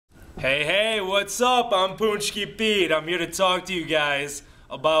Hey, what's up? I'm Paczki Pete. I'm here to talk to you guys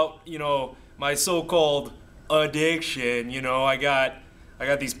about, my so-called addiction. I got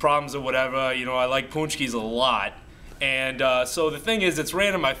these problems or whatever. I like Paczkis a lot. And so the thing is, it's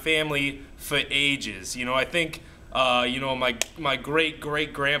ran in my family for ages. I think, my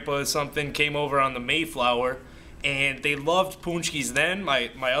great-great-grandpa or something came over on the Mayflower, and they loved Paczkis then.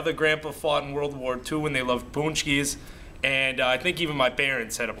 My other grandpa fought in World War II, and they loved Paczkis. And I think even my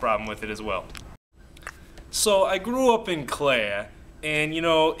parents had a problem with it as well. So I grew up in Clare, and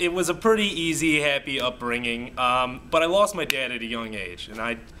it was a pretty easy, happy upbringing. But I lost my dad at a young age, and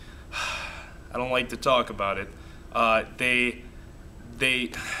I don't like to talk about it. They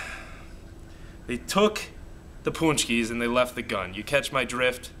took the Paczkis and they left the gun. You catch my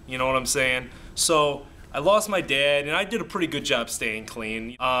drift? You know what I'm saying? So I lost my dad, and I did a pretty good job staying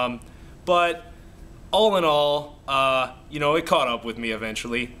clean. But all in all, it caught up with me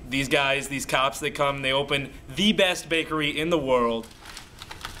eventually. These guys, these cops, they come, they open the best bakery in the world.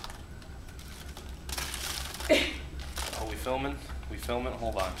 Oh, we filming? We filming?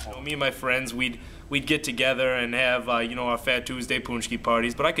 Hold on. Me and my friends, we'd get together and have, our Fat Tuesday Paczki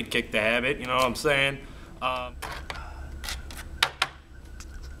parties, but I could kick the habit, you know what I'm saying?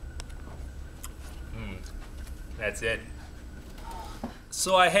 That's it.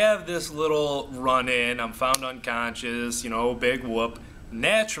 So I have this little run-in, I'm found unconscious, big whoop.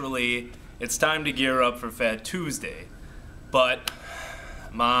 Naturally, it's time to gear up for Fat Tuesday. But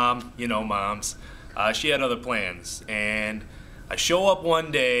Mom, moms, she had other plans. And I show up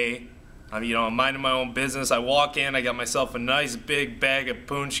one day, I'm minding my own business. I walk in, I got myself a nice big bag of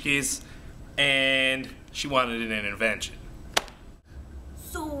Paczkis, and she wanted an intervention.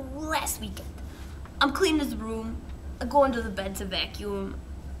 So last weekend, I'm cleaning the room. I go under the bed to vacuum.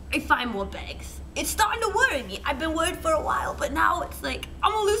 I find more bags. It's starting to worry me. I've been worried for a while, but now it's like,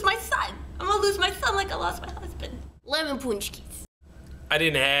 I'm gonna lose my son. I'm gonna lose my son like I lost my husband. Lemon Paczkis. I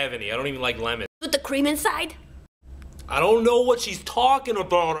didn't have any. I don't even like lemon. With the cream inside? I don't know what she's talking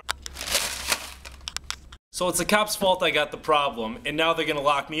about. So it's the cops' fault I got the problem, and now they're gonna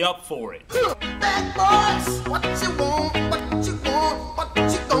lock me up for it. Bad boys, what you want, what you want, what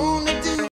you gonna